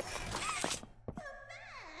won. Come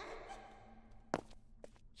back.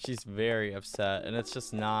 She's very upset, and it's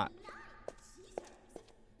just not.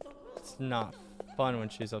 It's not fun when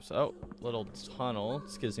she's upset. Oh, little tunnel.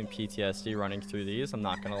 This gives me PTSD running through these. I'm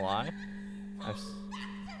not gonna lie.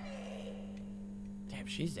 Damn,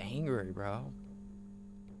 she's angry, bro.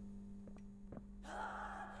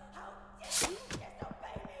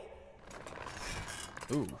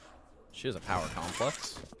 Ooh, she has a power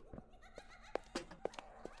complex.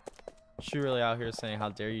 She really out here saying, "How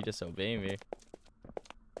dare you disobey me?"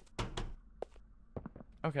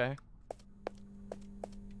 Okay.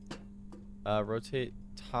 Rotate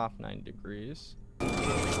top 9 degrees. Alright,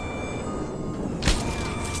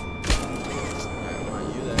 I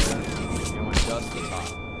want you there. You want just the top.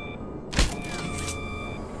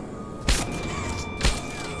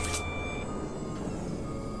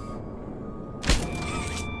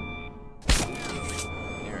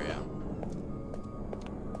 There we go.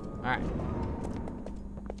 Alright.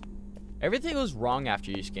 Everything goes wrong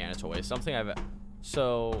after you scan a toy. Something I've...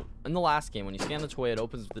 So, in the last game, when you scan the toy, it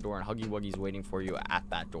opens the door and Huggy Wuggy's waiting for you at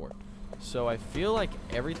that door. So, I feel like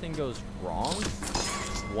everything goes wrong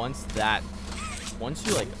once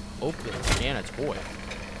you, like, scan a toy.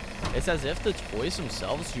 It's as if the toys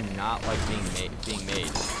themselves do not like being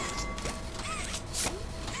made.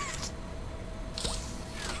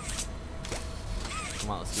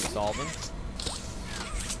 Come on, let's keep solving.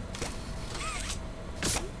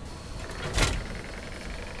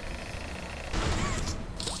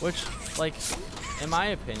 Which, like, in my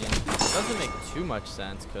opinion, doesn't make too much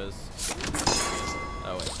sense, because...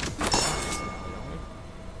 Oh, wait.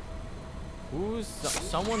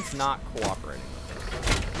 Someone's not cooperating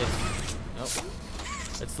with this. Nope.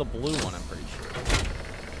 It's the blue one, I'm pretty sure.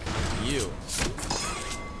 You.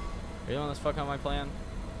 Are you the one that's fucking up my plan? I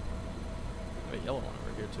have a yellow one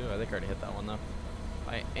over here, too. I think I already hit that one, though. If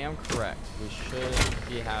I am correct, we should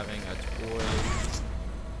be having a toy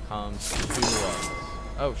come to us.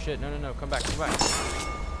 Oh shit, no, come back. I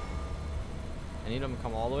need them to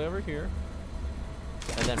come all the way over here.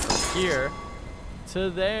 And then from here to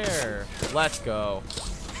there. Let's go.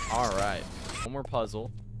 Alright. One more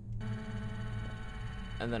puzzle.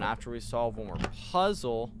 And then after we solve one more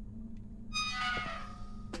puzzle,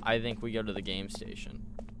 I think we go to the game station.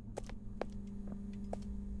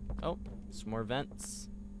 Oh, some more vents.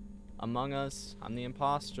 Among Us. I'm the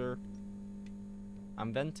imposter.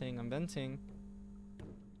 I'm venting.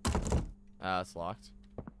 Ah, it's locked.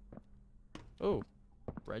 Oh,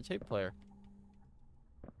 red tape player.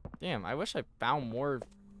 Damn, I wish I found more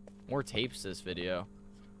tapes this video.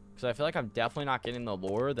 Because I feel like I'm definitely not getting the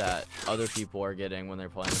lore that other people are getting when they're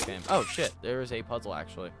playing this game. Oh, shit. There is a puzzle,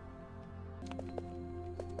 actually.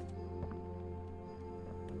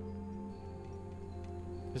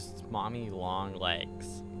 Just mommy long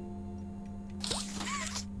legs.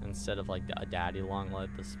 Instead of, like, a daddy long leg,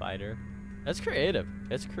 the spider. That's creative.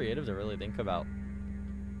 It's creative to really think about.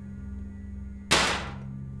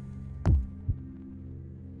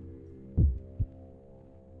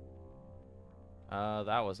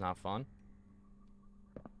 That was not fun.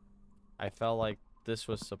 I felt like this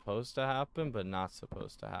was supposed to happen, but not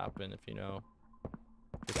supposed to happen, if you know.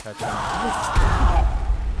 If you're catching.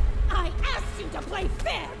 I asked you to play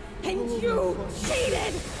fair, and you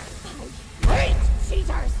cheated! I hate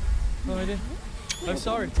cheaters! Oh, I did. I'm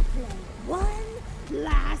sorry. One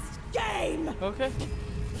last game! Okay.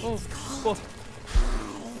 Oh.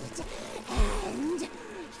 Hide and seek!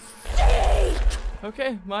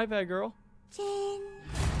 Okay, my bad, girl. 10,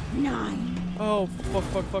 9. Oh, fuck.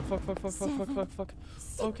 7, Okay.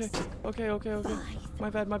 6, Okay. 5, My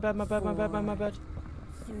bad.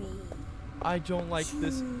 3, I don't like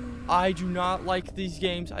this. I do not like these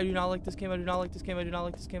games. I do not like this game. I do not like this game. I do not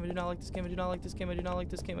like this game. I do not like this game. I do not like this game. I do not like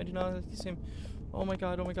this game. I do not like this game. Oh my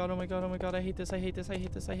god, oh my god, oh my god, oh my god. I hate this. I hate this. I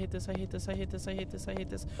hate this. I hate this. I hate this. I hate this. I hate this. I hate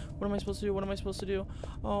this. What am I supposed to do? What am I supposed to do?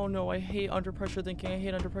 Oh no, I hate under pressure thinking. I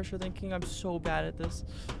hate under pressure thinking. I'm so bad at this.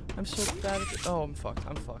 I'm so bad at this. Oh, I'm fucked.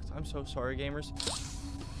 I'm fucked. I'm so sorry, gamers.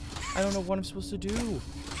 I don't know what I'm supposed to do.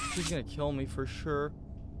 She's gonna kill me for sure.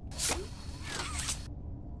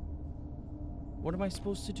 What am I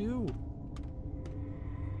supposed to do?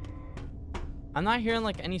 I'm not hearing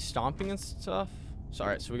like any stomping and stuff. So,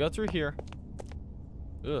 alright, so we go through here.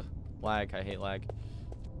 Ugh, lag. I hate lag.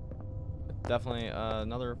 Definitely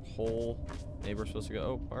another hole. Maybe we're supposed to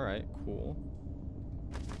go. Oh, alright, cool.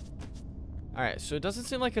 Alright, so it doesn't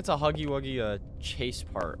seem like it's a Huggy Wuggy chase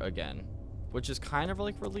part again. Which is kind of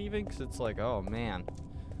like relieving because it's like, oh man.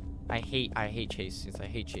 I hate chase scenes. I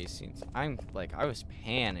hate chase scenes. I'm like, I was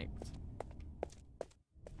panicked.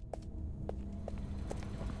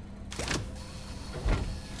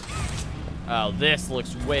 Oh, this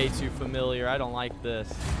looks way too familiar. I don't like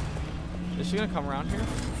this. Is she gonna come around here?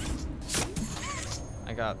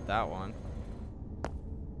 I got that one.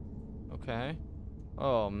 Okay.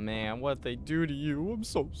 Oh man, what they do to you? I'm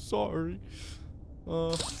so sorry.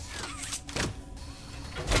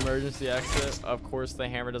 Emergency exit. Of course the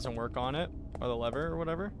hammer doesn't work on it. Or the lever or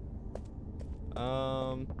whatever.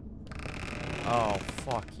 Oh,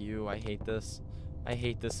 fuck you. I hate this. I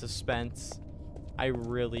hate this suspense. I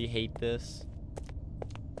really hate this.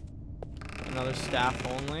 Another staff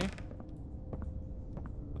only.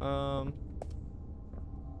 I'm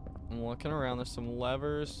looking around. There's some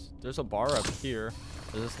levers. There's a bar up here.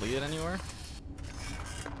 Does this lead anywhere?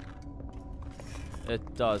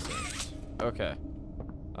 It doesn't. Okay.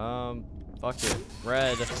 Fuck it.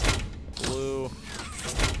 Red, blue,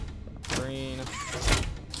 green,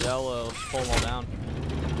 yellow. Let's pull them all down.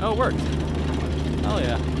 Oh, it worked. Hell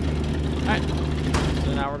yeah. Alright. So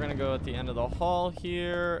now we're gonna go at the end of the hall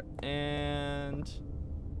here, and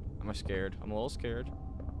am I scared? I'm a little scared.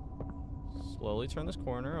 Slowly turn this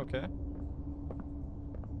corner, okay.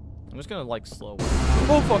 I'm just gonna like slow.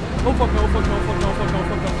 Oh fuck! Oh fuck! No fuck! No fuck! No fuck! No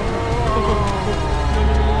fuck! No fuck!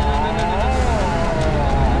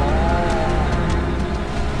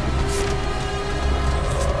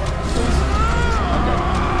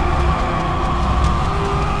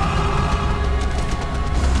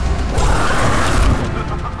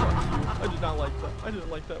 I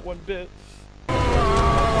didn't like that one bit. So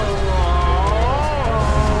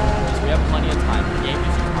we have plenty of time. The game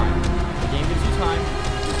gives you time. The game gives you time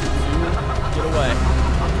to get away.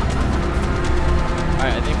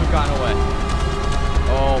 Alright, I think we've gotten away.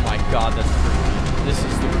 Oh my god, that's creepy. This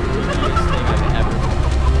is the creepiest thing I've ever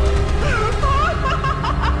played.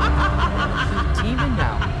 She's a demon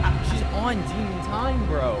now. She's on demon time,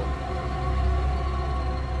 bro.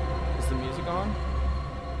 Is the music on?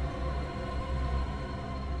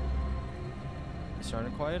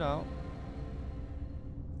 Starting to quiet out.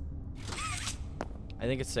 I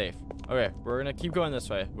think it's safe. Okay, we're gonna keep going this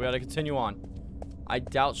way. We gotta continue on. I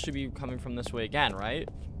doubt she'll be coming from this way again, right?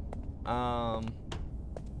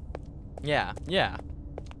 Yeah.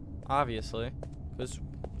 Obviously. Because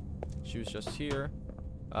she was just here.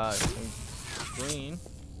 Some green.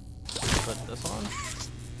 Put this on.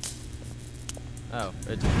 Oh,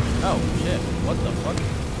 shit. What the fuck?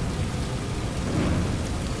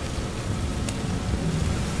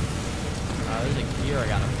 There's a gear I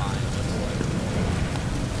gotta find. Looks like.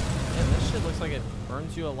 Yeah, this shit looks like it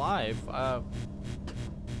burns you alive. I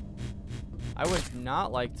would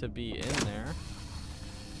not like to be in there.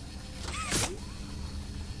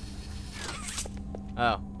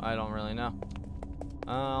 Oh, I don't really know.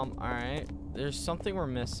 Alright. There's something we're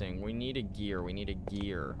missing. We need a gear. We need a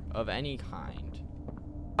gear of any kind.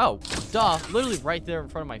 Oh, duh. Literally right there in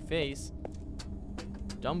front of my face.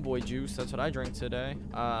 Dumb boy juice, that's what I drink today.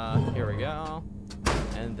 Here we go.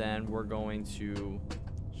 And then we're going to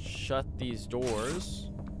shut these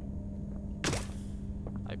doors.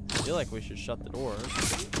 I feel like we should shut the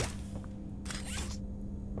doors.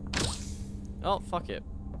 Oh, fuck it.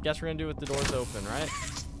 Guess we're gonna do it with the doors open, right?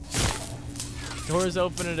 Doors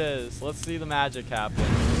open it is. Let's see the magic happen.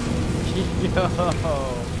 Yo,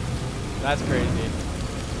 that's crazy.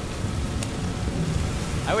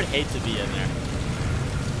 I would hate to be in there.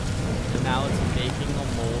 And now it's making a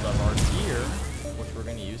mold of our gear, which we're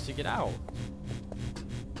going to use to get out.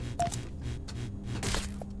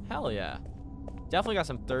 Hell yeah. Definitely got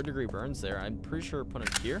some 3rd-degree burns there. I'm pretty sure put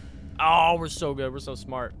them here. Oh, we're so good. We're so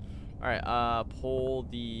smart. All right, pull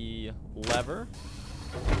the lever.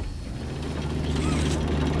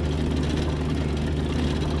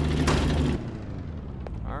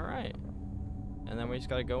 And then we just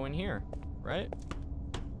gotta go in here, right?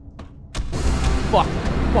 Fuck. Fuck,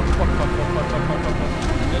 fuck, fuck, fuck, fuck, fuck, fuck, fuck, fuck.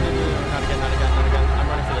 No, no, no, no, not again, not again, not again. I'm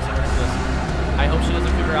running for this, I'm running for this. I hope she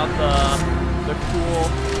doesn't figure out the cool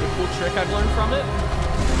trick I've learned from it.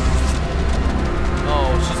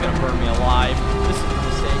 Oh, she's gonna burn me alive. This is a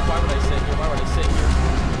mistake. Why would I sit here? Why would I sit here?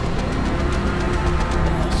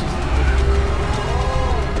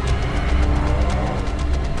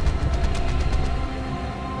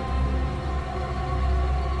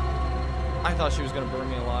 I thought she was gonna burn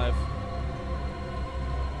me alive.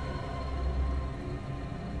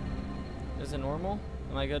 Is it normal?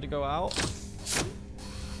 Am I good to go out?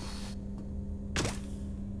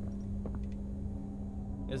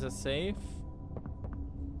 Is it safe?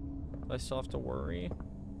 Do I still have to worry?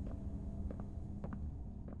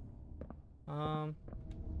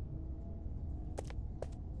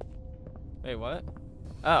 Wait, what?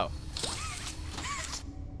 Oh.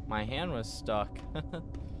 My hand was stuck.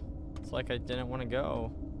 It's like I didn't want to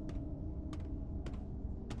go.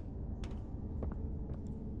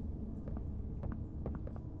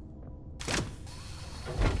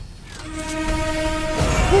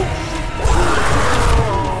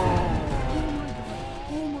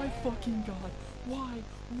 Oh my fucking god. Why?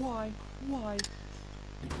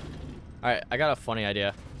 Alright, I got a funny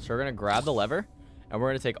idea. So we're gonna grab the lever and we're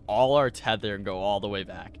gonna take all our tether and go all the way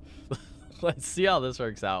back. Let's see how this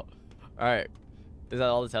works out. Alright. Is that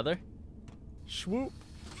all the tether? Swoop.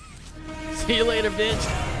 See you later, bitch.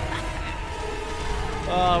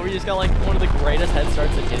 Oh, we just got like one of the greatest head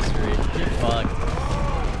starts in history. Get fucked.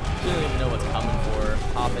 She doesn't even know what's coming for her.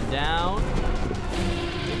 Hopping down.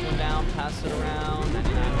 Take one down, pass it around.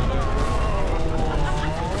 99 another.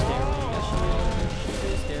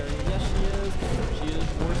 Scary. Yes, she is. She is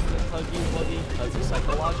worse than Huggy Wuggy because of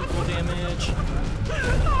psychological damage.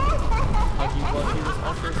 Huggy Wuggy was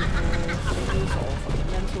all physical. She is all fucking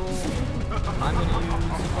mental. I'm gonna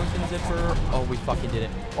use the fucking zipper. Oh, we fucking did it.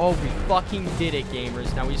 Oh, we fucking did it,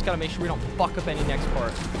 gamers. Now we just gotta make sure we don't fuck up any next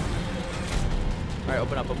part. Alright,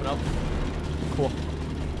 open up. Cool.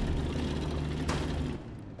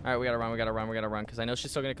 Alright, we gotta run, because I know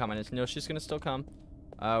she's still gonna come. I know she's gonna still come.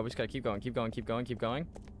 We just gotta keep going.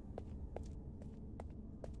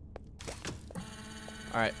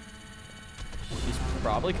 Alright. She's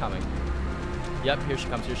probably coming. Yep, here she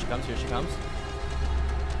comes.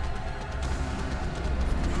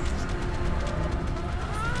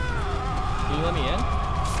 Can you let me in?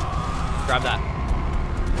 Grab that.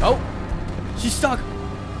 Oh! She's stuck!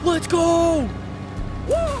 Let's go!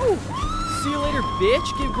 Woo! See you later,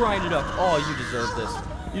 bitch! Get grinded up. Oh, you deserve this.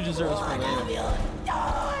 You deserve this from me.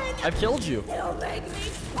 I've killed you. You'll make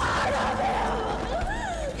me part of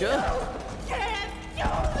him. Good. You can't do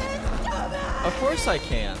this to me. Of course I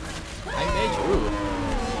can. I made you. Ooh.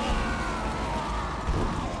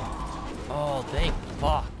 Oh, thank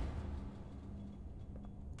fuck.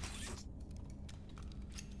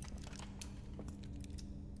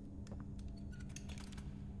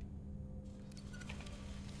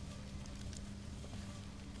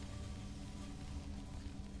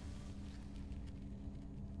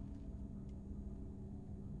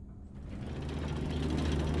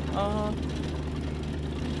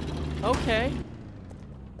 Okay.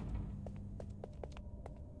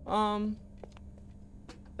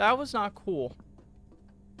 That was not cool.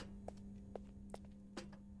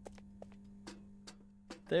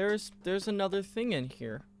 There's another thing in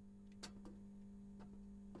here.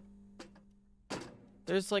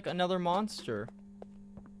 There's like another monster.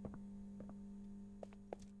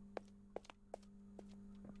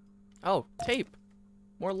 Oh, tape.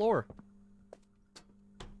 More lore.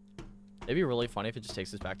 It'd be really funny if it just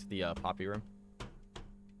takes us back to the Poppy room.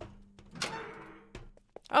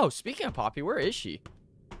 Oh, speaking of Poppy, where is she?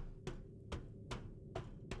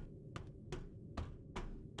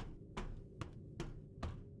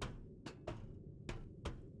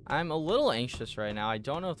 I'm a little anxious right now. I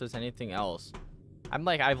don't know if there's anything else. I'm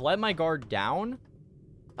like, I've let my guard down.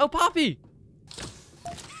 Oh, Poppy!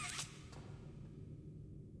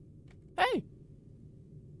 Hey!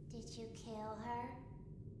 Did you kill her?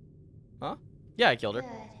 Huh? Yeah, I killed her. Good.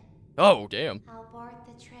 Oh, damn. I'll board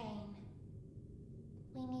the train.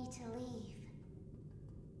 We need to leave.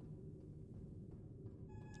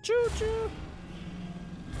 Choo-choo!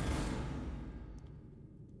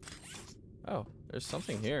 Oh, there's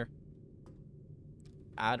something here.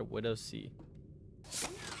 Add Widow C.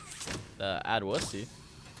 The add wussy.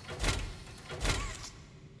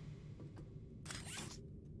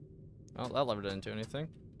 Oh, that lever didn't do anything.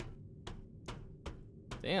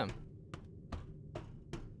 Damn.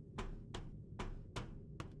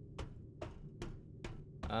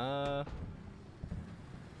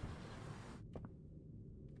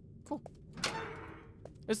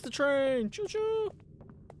 It's the train. Choo-choo.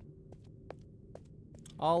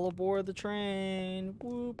 All aboard the train.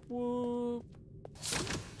 Whoop, whoop.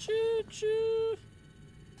 Choo-choo.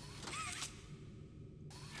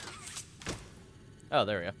 Oh,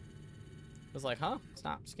 there we go. I was like, huh? It's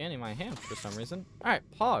not scanning my hand for some reason. All right,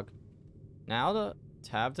 Pog. Now the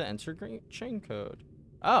tab to enter chain code.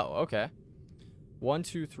 Oh, okay. 1,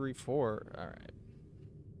 2, 3, 4. All right.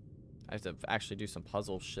 I have to actually do some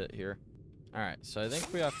puzzle shit here. All right, so I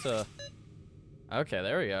think we have to... Okay,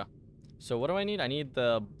 there we go. So what do I need? I need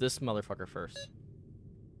this motherfucker first.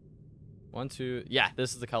 1, 2... Yeah,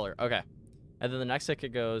 this is the color. Okay. And then the next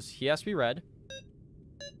ticket goes, he has to be red.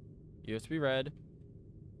 You have to be red.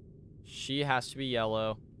 She has to be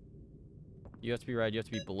yellow. You have to be red. You have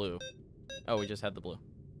to be blue. Oh, we just had the blue.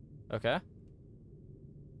 Okay.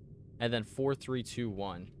 And then 4, 3, 2,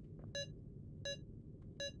 1.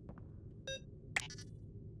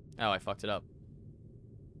 Oh, I fucked it up.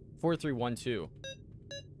 4, 3, 1, 2.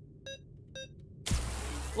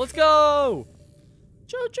 Let's go!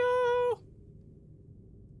 Choo-choo!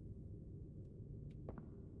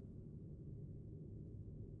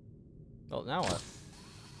 Well, now what?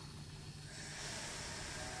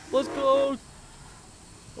 Let's go!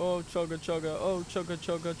 Oh, chugga chugga. Oh, chugga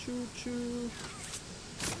chugga. Choo choo.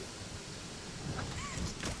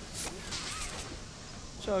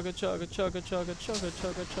 Chugga chugga chugga chugga chugga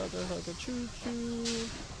chugga chugga chugga choo choo.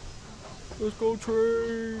 Let's go,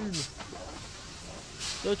 train!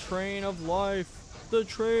 The train of life. The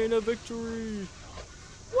train of victory.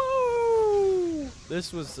 Woo!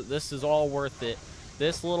 This is all worth it.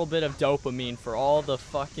 This little bit of dopamine for all the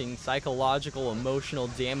fucking psychological, emotional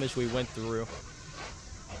damage we went through.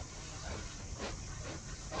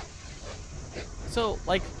 So,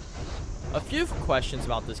 like, a few questions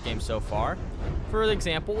about this game so far. For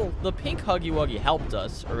example, the pink Huggy Wuggy helped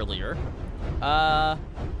us earlier.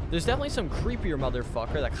 There's definitely some creepier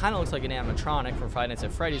motherfucker that kind of looks like an animatronic from Five Nights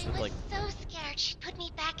at Freddy's with, like... I was so scared she'd put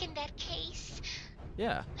me back in that case.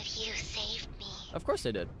 Yeah. But you saved me. Of course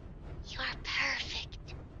I did. You are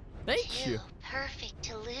perfect. Thank you. Perfect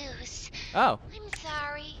to lose. Oh. I'm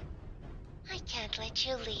sorry. I can't let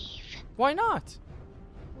you leave. Why not?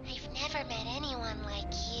 I've never met anyone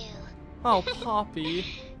like you. Oh, Poppy.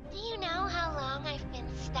 Do you know how long I've been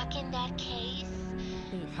stuck in that case?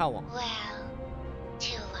 How long? Well,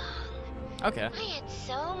 too long. Okay. I had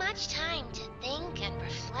so much time to think and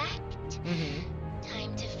reflect.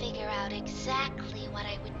 Time to figure out exactly what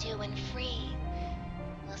I would do when free.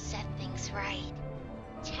 We'll set things right.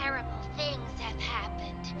 Terrible things have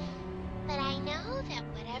happened. But I know that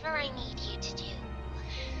whatever I need you to do,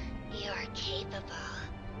 you're capable.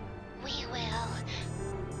 We will.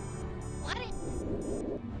 What if...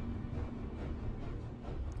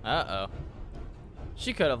 Uh-oh.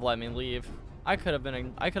 She could have let me leave. I could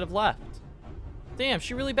have left. Damn,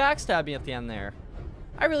 she really backstabbed me at the end there.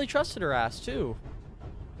 I really trusted her ass, too.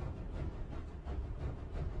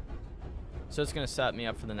 So it's gonna set me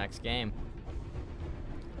up for the next game.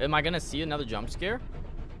 Am I gonna see another jump scare?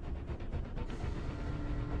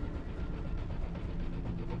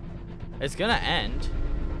 It's gonna end.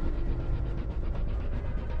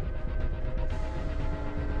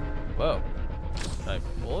 Whoa. Did I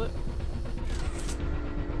pull it?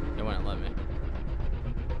 It wouldn't let me.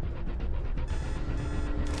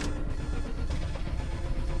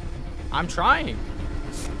 I'm trying.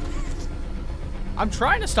 I'm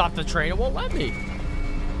trying to stop the train. It won't let me.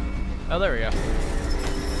 Oh, there we go.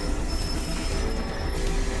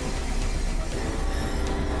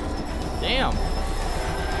 Damn.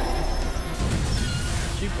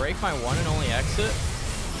 Did she break my one and only exit?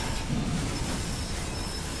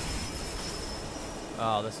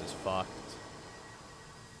 Oh, this is fucked.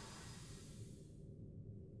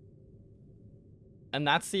 And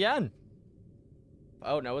that's the end.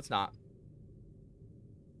 Oh, no, it's not.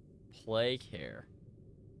 Play care.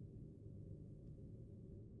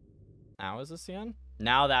 Now is this the end?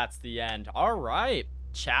 Now that's the end. All right.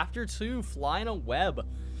 Chapter 2, Flying a Web.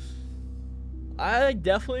 I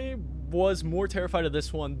definitely was more terrified of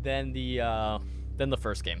this one than the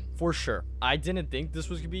first game, for sure. I didn't think this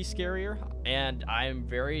was gonna be scarier, and I'm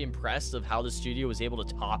very impressed of how the studio was able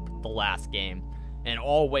to top the last game in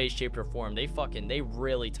all ways, shape, or form. They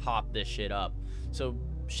really topped this shit up. So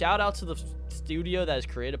shout out to the studio that has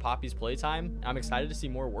created Poppy's Playtime. I'm excited to see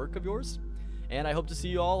more work of yours, and I hope to see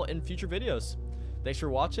you all in future videos. Thanks for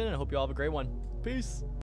watching, and I hope you all have a great one. Peace.